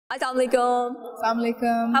Assalamualaikum.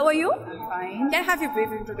 Assalamualaikum. How are you? Fine. Can I have your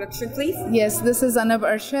brief introduction, please? Yes, this is Anab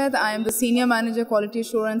Arshad. I am the Senior Manager Quality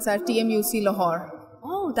Assurance at TMUC Lahore.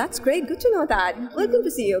 Oh, that's great. Good to know that. Welcome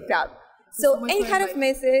to see you, Crowd. So, any kind of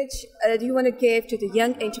message do you want to give to the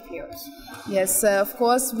young entrepreneurs? Yes, of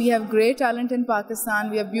course, we have great talent in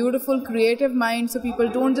Pakistan. We have beautiful, creative minds, so people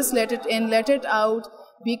don't just let it in, let it out.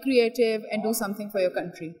 Be creative and do something for your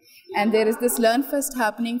country. And there is this Learn Fest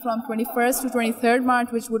happening from 21st to 23rd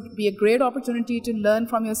March, which would be a great opportunity to learn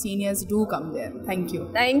from your seniors. Do come there. Thank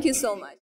you. Thank you so much.